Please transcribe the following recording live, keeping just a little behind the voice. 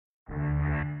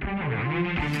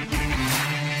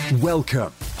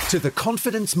Welcome to the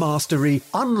Confidence Mastery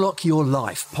Unlock Your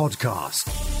Life podcast,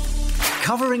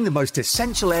 covering the most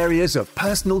essential areas of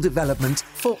personal development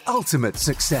for ultimate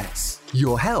success,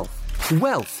 your health,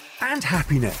 wealth, and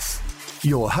happiness.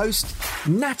 Your host,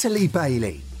 Natalie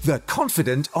Bailey, the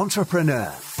Confident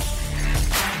Entrepreneur.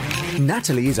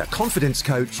 Natalie is a confidence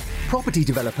coach, property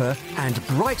developer, and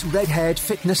bright red-haired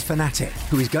fitness fanatic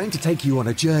who is going to take you on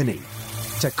a journey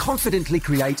to confidently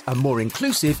create a more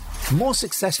inclusive, more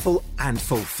successful, and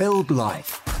fulfilled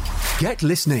life. Get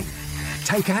listening,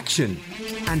 take action,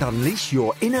 and unleash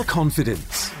your inner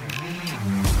confidence.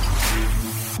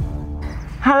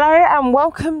 Hello and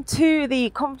welcome to the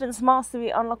Confidence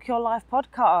Mastery Unlock Your Life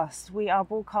podcast. We are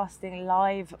broadcasting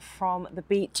live from the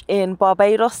beach in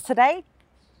Barbados today.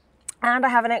 And I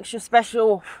have an extra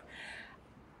special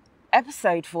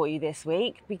episode for you this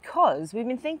week because we've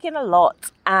been thinking a lot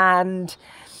and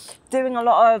doing a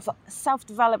lot of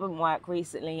self-development work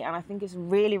recently, and I think it's a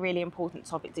really, really important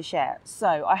topic to share.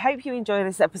 So I hope you enjoy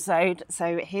this episode.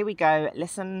 So here we go.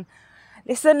 Listen,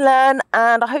 learn,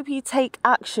 and I hope you take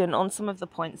action on some of the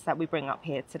points that we bring up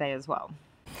here today as well.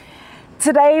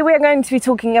 Today we're going to be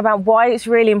talking about why it's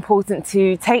really important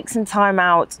to take some time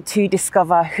out to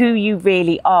discover who you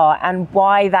really are and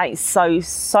why that is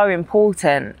so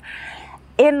important.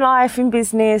 In life, in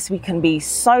business, we can be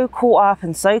so caught up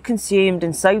and so consumed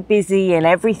and so busy in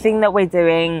everything that we're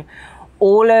doing,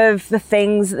 all of the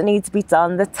things that need to be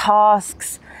done, the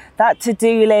tasks, that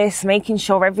to-do list, making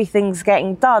sure everything's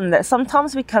getting done, that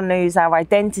sometimes we can lose our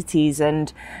identities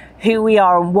and who we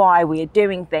are and why we are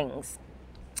doing things.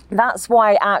 That's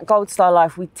why at Gold Star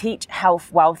Life, we teach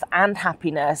health, wealth, and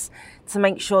happiness to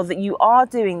make sure that you are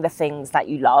doing the things that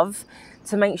you love,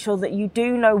 to make sure that you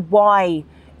do know why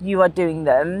you are doing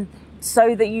them,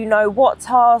 so that you know what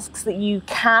tasks that you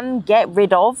can get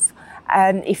rid of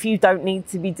if you don't need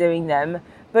to be doing them,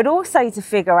 but also to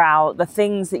figure out the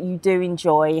things that you do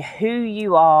enjoy, who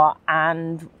you are,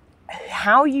 and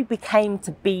how you became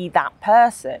to be that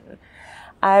person.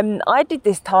 I did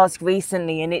this task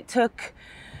recently, and it took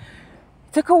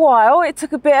a while. It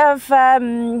took a bit of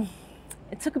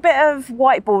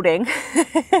whiteboarding,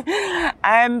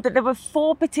 but there were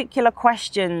 4 particular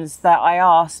questions that I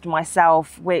asked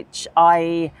myself, which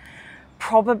I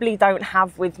probably don't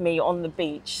have with me on the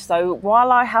beach. So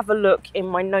while I have a look in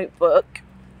my notebook,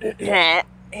 here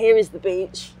is the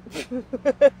beach.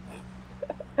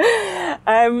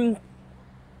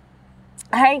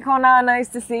 Hey Connor, nice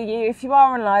to see you. If you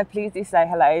are on live, please do say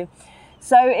hello.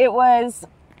 So it was,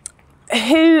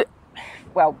 who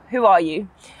are you?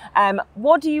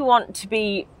 What do you want to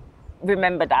be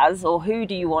remembered as, or who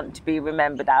do you want to be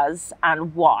remembered as,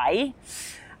 and why?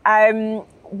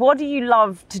 What do you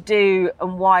love to do,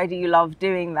 and why do you love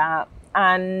doing that?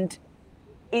 And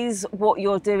is what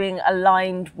you're doing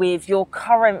aligned with your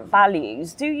current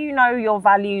values? Do you know your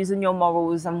values and your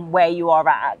morals and where you are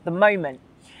at the moment?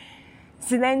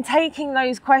 So then, taking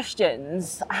those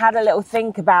questions, I had a little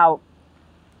think about,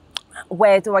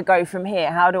 where do I go from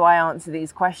here? How do I answer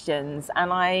these questions?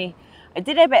 And I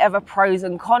did a bit of a pros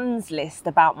and cons list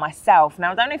about myself.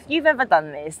 Now, I don't know if you've ever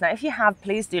done this. Now, if you have,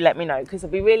 please do let me know, because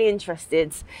I'd be really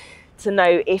interested to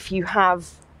know if you have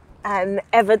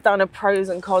ever done a pros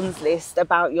and cons list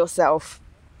about yourself.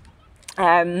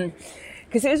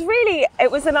 Because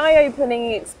it was an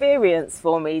eye-opening experience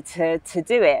for me to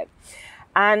do it.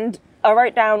 And I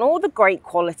wrote down all the great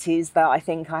qualities that I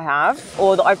think I have,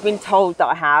 or that I've been told that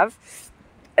I have.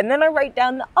 And then I wrote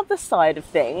down the other side of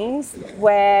things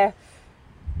where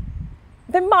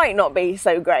they might not be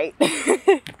so great.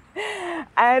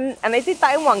 And I did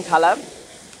that in one colour.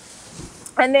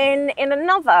 And then in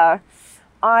another,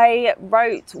 I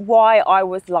wrote why I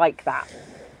was like that.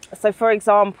 So for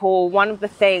example, one of the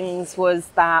things was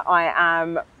that I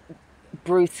am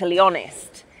brutally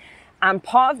honest. And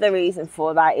part of the reason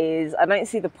for that is I don't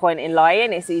see the point in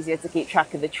lying. It's easier to keep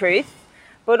track of the truth.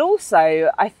 But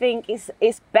also, I think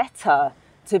it's better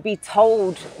to be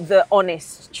told the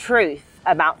honest truth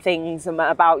about things and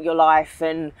about your life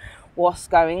and what's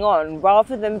going on,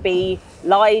 rather than be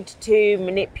lied to,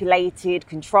 manipulated,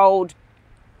 controlled,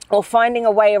 or finding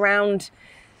a way around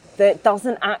that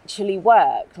doesn't actually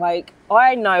work. Like,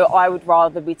 I know I would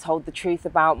rather be told the truth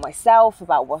about myself,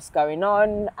 about what's going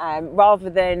on, rather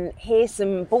than hear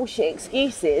some bullshit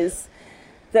excuses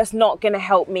that's not going to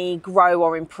help me grow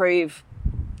or improve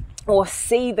or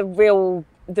see the real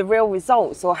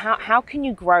results. Or how can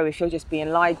you grow if you're just being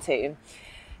lied to?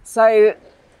 So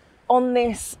on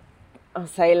this,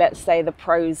 let's say the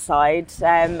pros side,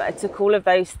 I took all of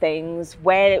those things,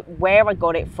 where I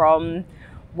got it from,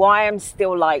 why I'm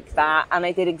still like that. And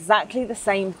I did exactly the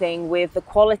same thing with the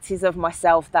qualities of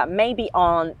myself that maybe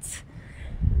aren't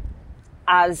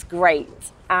as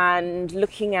great, and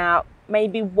looking at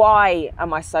maybe why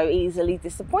am I so easily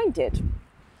disappointed?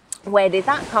 Where did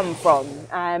that come from?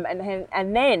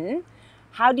 And then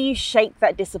how do you shake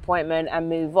that disappointment and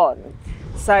move on?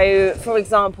 So, for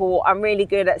example, I'm really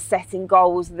good at setting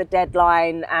goals with a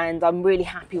deadline, and I'm really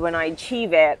happy when I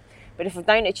achieve it. But if I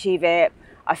don't achieve it,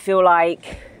 I feel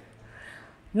like,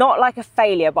 not like a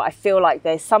failure, but I feel like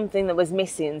there's something that was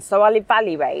missing. So I'll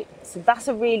evaluate. So that's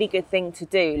a really good thing to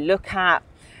do. Look at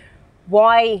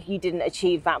why you didn't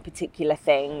achieve that particular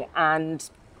thing, and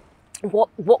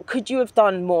what could you have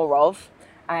done more of,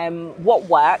 what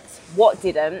worked, what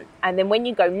didn't. And then when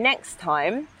you go next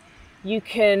time, you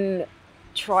can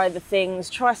try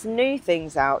some new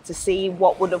things out to see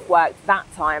what would have worked that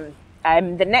time,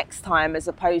 the next time, as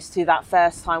opposed to that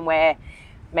first time where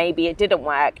maybe it didn't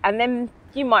work. And then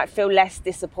you might feel less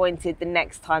disappointed the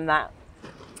next time that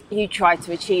you try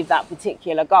to achieve that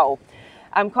particular goal.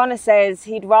 Connor says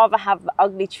he'd rather have the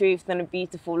ugly truth than a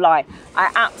beautiful lie.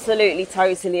 I absolutely,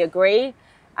 totally agree.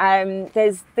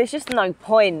 There's just no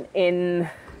point in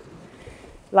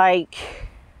lying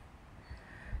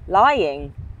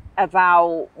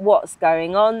about what's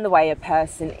going on, the way a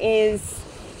person is.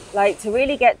 To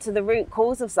really get to the root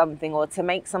cause of something, or to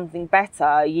make something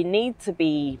better, you need to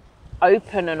be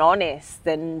open and honest,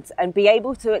 and be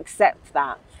able to accept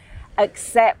that.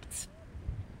 Accept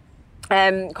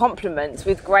compliments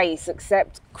with grace,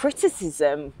 accept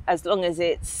criticism as long as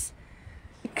it's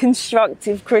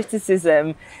constructive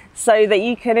criticism, so that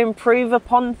you can improve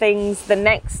upon things the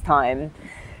next time.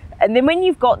 And then when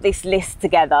you've got this list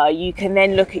together, you can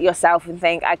then look at yourself and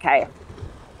think, okay,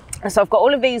 so I've got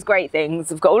all of these great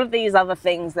things, I've got all of these other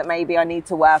things that maybe I need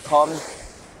to work on.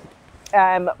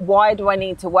 Why do I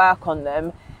need to work on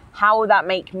them? How will that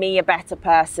make me a better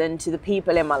person to the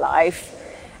people in my life?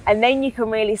 And then you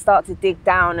can really start to dig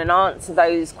down and answer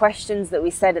those questions that we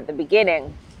said at the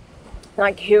beginning.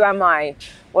 Like, who am I?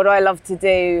 What do I love to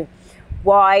do?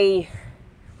 Why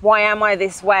am I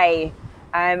this way?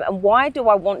 And why do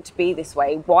I want to be this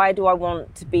way? Why do I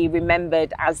want to be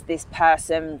remembered as this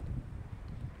person?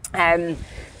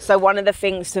 So one of the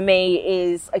things for me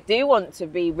is I do want to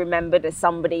be remembered as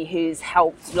somebody who's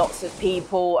helped lots of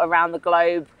people around the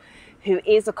globe, who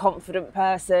is a confident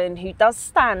person, who does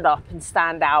stand up and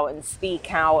stand out and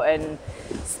speak out and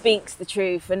speaks the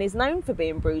truth, and is known for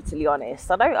being brutally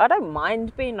honest. I don't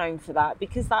mind being known for that,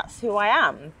 because that's who I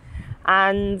am.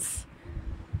 And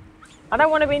I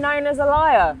don't want to be known as a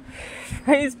liar.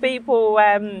 Those people,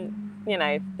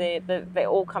 it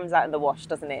all comes out in the wash,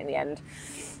 doesn't it, in the end?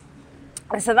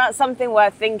 So that's something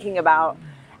worth thinking about.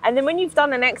 And then when you've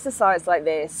done an exercise like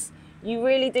this, you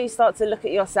really do start to look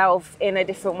at yourself in a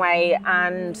different way,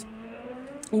 and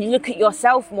you look at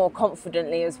yourself more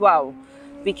confidently as well,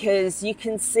 because you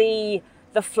can see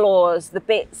the flaws, the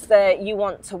bits that you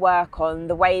want to work on,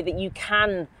 the way that you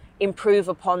can improve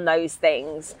upon those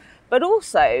things. But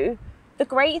also, the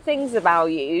great things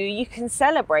about you can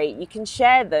celebrate, you can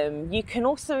share them, you can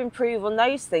also improve on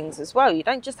those things as well. You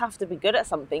don't just have to be good at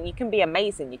something, you can be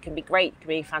amazing, you can be great, you can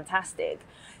be fantastic.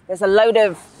 There's a load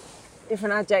of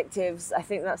different adjectives, I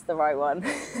think that's the right one,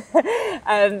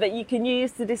 that you can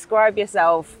use to describe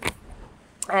yourself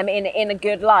in a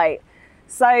good light.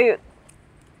 So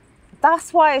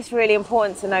that's why it's really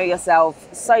important to know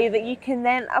yourself, so that you can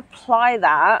then apply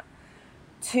that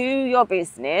to your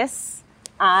business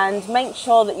and make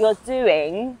sure that you're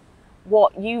doing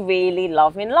what you really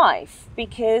love in life.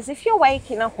 Because if you're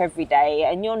waking up every day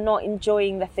and you're not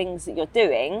enjoying the things that you're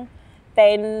doing,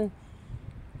 then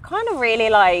kind of really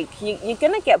you're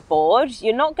going to get bored.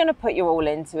 You're not going to put your all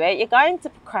into it. You're going to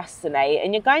procrastinate,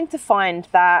 and you're going to find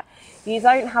that you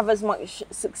don't have as much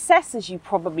success as you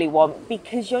probably want,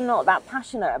 because you're not that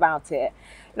passionate about it.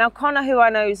 Now, Connor, who I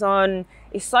know is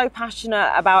so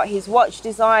passionate about his watch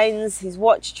designs, his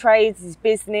watch trades, his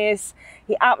business.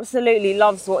 He absolutely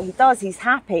loves what he does. He's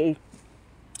happy.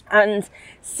 And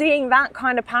seeing that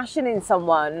kind of passion in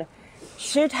someone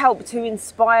should help to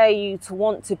inspire you to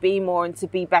want to be more and to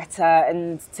be better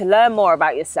and to learn more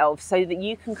about yourself, so that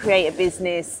you can create a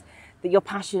business that you're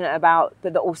passionate about,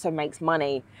 but that also makes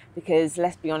money. Because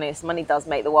let's be honest, money does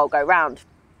make the world go round.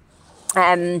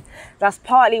 And that's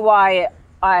partly why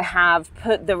I have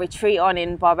put the retreat on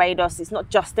in Barbados. It's not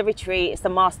just a retreat, it's the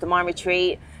mastermind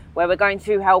retreat where we're going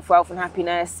through health, wealth and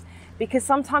happiness. Because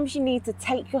sometimes you need to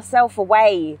take yourself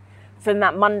away from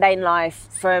that mundane life,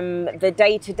 from the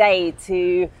day to day,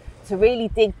 to really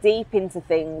dig deep into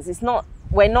things.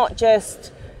 We're not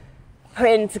just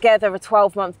putting together a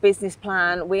 12-month business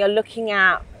plan. We are looking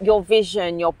at your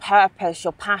vision, your purpose,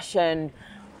 your passion,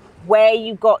 where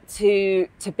you got to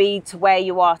be to where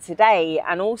you are today,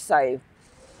 and also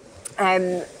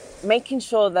making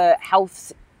sure that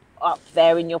health's up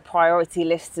there in your priority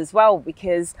list as well,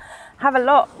 because I have a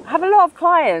lot of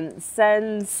clients,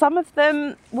 and some of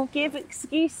them will give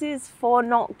excuses for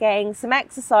not getting some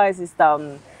exercises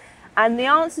done, and the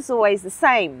answer's always the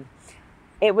same: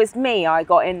 it was me, I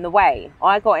got in the way,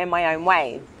 I got in my own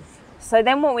way. So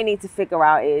then what we need to figure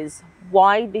out is,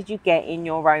 why did you get in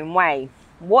your own way?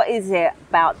 What is it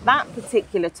about that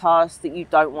particular task that you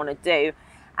don't want to do?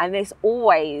 And this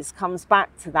always comes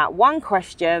back to that one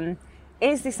question: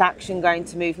 is this action going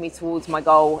to move me towards my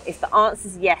goal? If the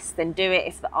answer's yes, then do it.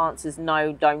 If the answer's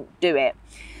no, don't do it.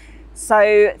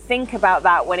 So think about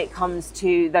that when it comes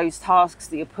to those tasks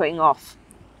that you're putting off.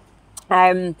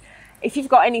 If you've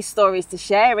got any stories to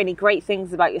share, any great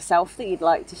things about yourself that you'd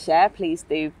like to share, please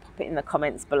do pop it in the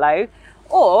comments below.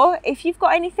 Or if you've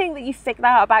got anything that you've figured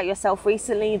out about yourself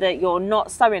recently that you're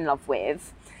not so in love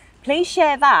with, please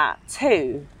share that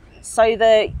too, so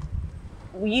that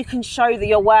you can show that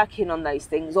you're working on those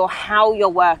things, or how you're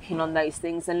working on those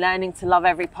things, and learning to love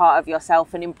every part of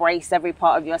yourself and embrace every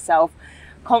part of yourself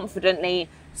confidently,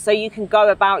 so you can go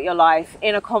about your life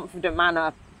in a confident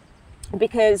manner.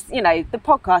 Because, you know, the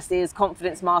podcast is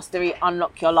Confidence Mastery,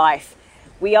 Unlock Your Life.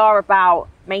 We are about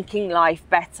making life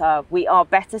better. We are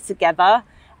better together.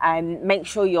 And make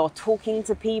sure you're talking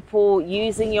to people,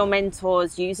 using your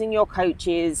mentors, using your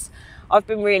coaches. I've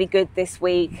been really good this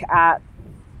week at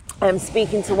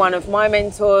speaking to one of my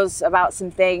mentors about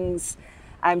some things,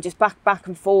 just back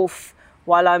and forth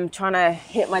while I'm trying to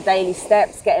hit my daily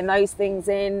steps, getting those things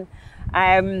in.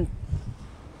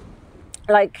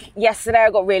 Like yesterday,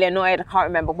 I got really annoyed. I can't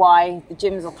remember why. The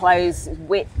gyms are closed.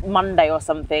 Monday or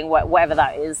something, whatever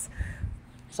that is.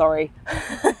 Sorry.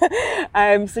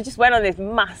 So just went on this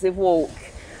massive walk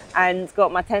and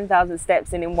got my 10,000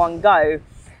 steps in one go.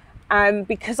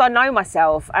 Because I know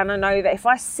myself, and I know that if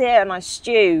I sit and I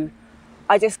stew,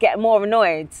 I just get more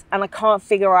annoyed and I can't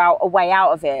figure out a way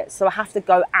out of it. So I have to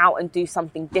go out and do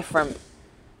something different.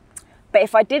 But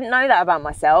if I didn't know that about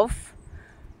myself,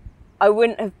 I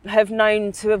wouldn't have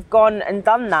known to have gone and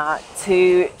done that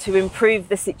to improve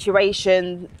the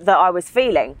situation that I was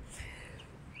feeling.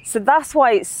 So that's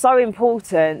why it's so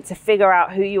important to figure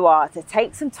out who you are, to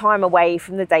take some time away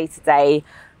from the day-to-day.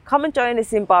 Come and join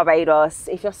us in Barbados.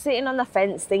 If you're sitting on the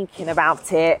fence thinking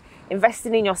about it,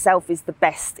 investing in yourself is the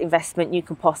best investment you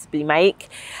can possibly make.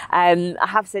 I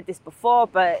have said this before,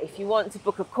 but if you want to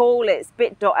book a call, it's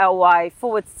bit.ly/book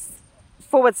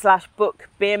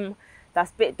BIM.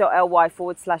 That's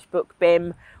bit.ly/book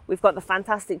BIM. We've got the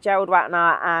fantastic Gerald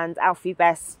Ratner and Alfie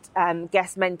Best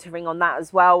guest mentoring on that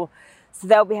as well. So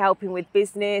they'll be helping with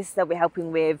business, they'll be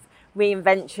helping with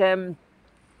reinvention,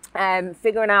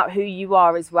 figuring out who you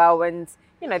are as well. And,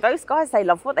 you know, those guys, they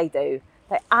love what they do.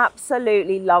 They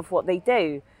absolutely love what they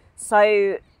do.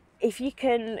 So if you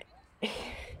can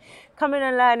come in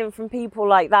and learn from people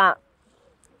like that,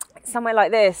 somewhere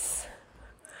like this,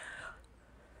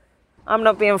 I'm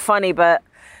not being funny, but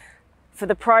for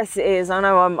the price it is, I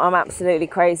know I'm absolutely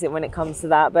crazy when it comes to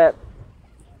that, but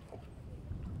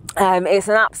it's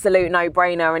an absolute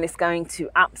no-brainer, and it's going to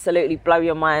absolutely blow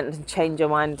your mind and change your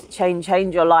mind, change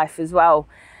your life as well.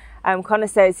 Connor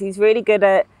says he's really good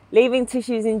at leaving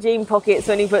tissues in jean pockets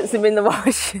when he puts them in the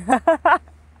wash.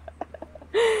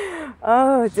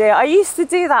 Oh dear, I used to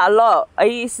do that a lot.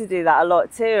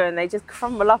 Too, and they just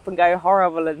crumble up and go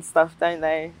horrible and stuff, don't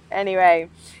they? Anyway.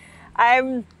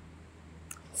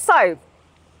 So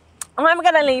I'm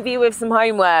going to leave you with some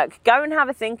homework. Go and have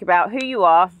a think about who you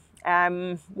are,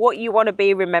 what you want to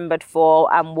be remembered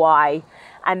for and why,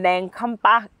 and then come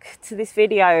back to this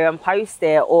video and post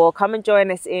it, or come and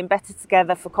join us in Better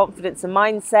Together for Confidence and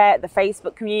Mindset, the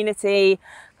Facebook community.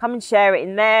 Come and share it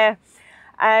in there.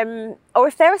 Or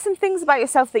if there are some things about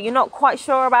yourself that you're not quite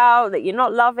sure about, that you're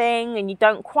not loving and you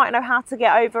don't quite know how to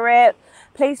get over it,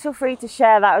 please feel free to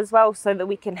share that as well, so that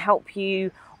we can help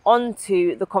you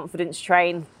onto the confidence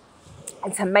train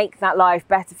and to make that life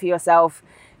better for yourself.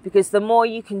 Because the more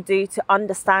you can do to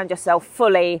understand yourself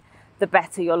fully, the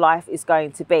better your life is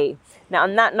going to be. Now,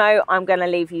 on that note, I'm going to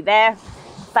leave you there.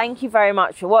 Thank you very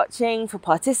much for watching, for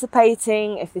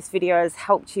participating. If this video has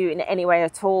helped you in any way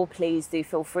at all, please do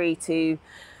feel free to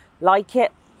like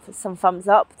it, put some thumbs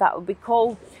up, that would be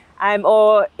cool.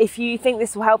 Or if you think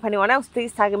this will help anyone else,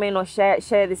 please tag them in or share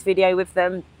this video with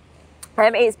them.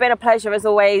 It's been a pleasure as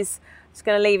always. Just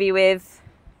going to leave you with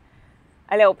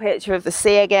a little picture of the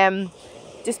sea again.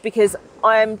 just because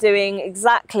I'm doing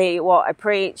exactly what I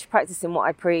preach, practicing what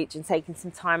I preach, and taking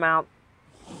some time out.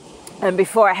 And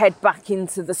before I head back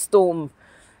into the storm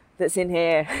that's in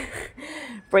here,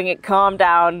 bring it calm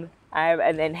down,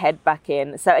 and then head back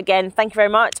in. So again, thank you very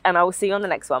much, and I will see you on the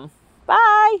next one.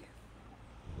 Bye.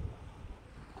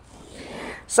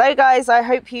 So guys, I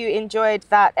hope you enjoyed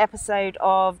that episode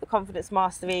of the Confidence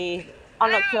Mastery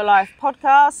Unlock Your Life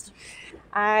podcast.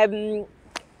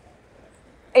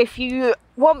 If you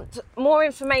want more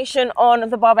information on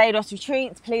the Barbados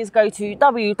retreat, please go to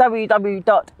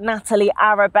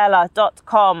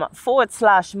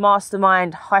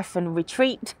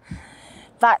www.nataliearabella.com/mastermind-retreat.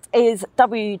 That is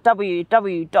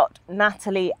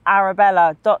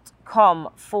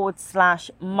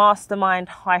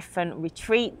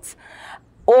www.nataliearabella.com/mastermind-retreat.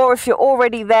 Or if you're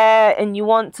already there and you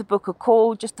want to book a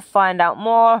call just to find out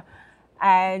more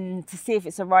and to see if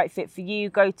it's a right fit for you,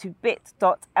 go to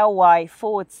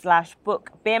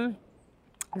bit.ly/bookbim.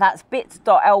 That's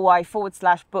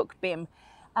bit.ly/bookbim.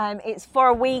 It's for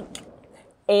a week.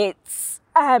 It's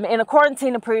in a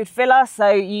quarantine approved villa, so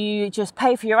you just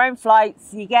pay for your own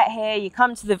flights. You get here, you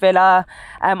come to the villa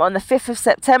on the 5th of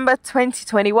September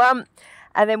 2021,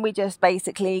 and then we just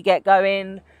basically get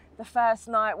going. The first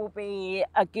night will be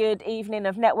a good evening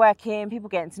of networking, people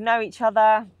getting to know each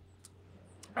other.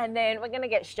 And then we're going to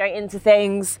get straight into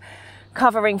things,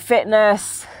 covering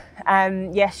fitness.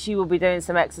 Yes, you will be doing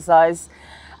some exercise,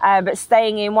 but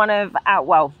staying in one of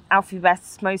Alfie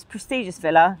Best's most prestigious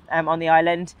villa on the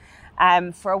island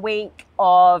for a week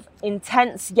of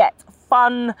intense yet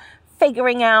fun,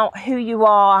 figuring out who you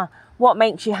are, what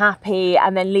makes you happy,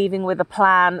 and then leaving with a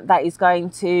plan that is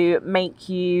going to make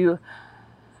you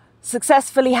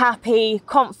successfully happy,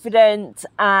 confident,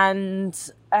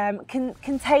 and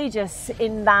contagious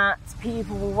in that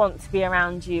people will want to be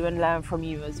around you and learn from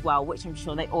you as well, which I'm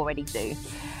sure they already do.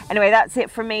 Anyway, that's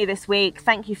it from me this week.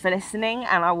 Thank you for listening,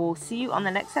 and I will see you on the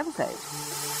next episode.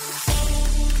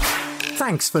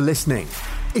 Thanks for listening.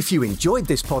 If you enjoyed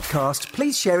this podcast,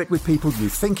 please share it with people you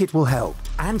think it will help,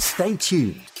 and stay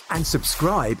tuned and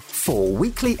subscribe for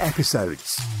weekly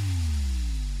episodes.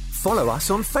 Follow us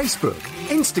on Facebook,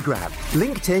 Instagram,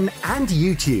 LinkedIn and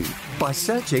YouTube by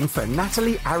searching for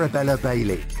Natalie Arabella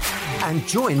Bailey. And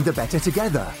join the Better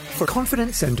Together for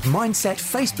Confidence and Mindset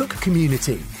Facebook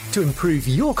community to improve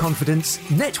your confidence,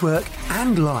 network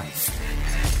and life.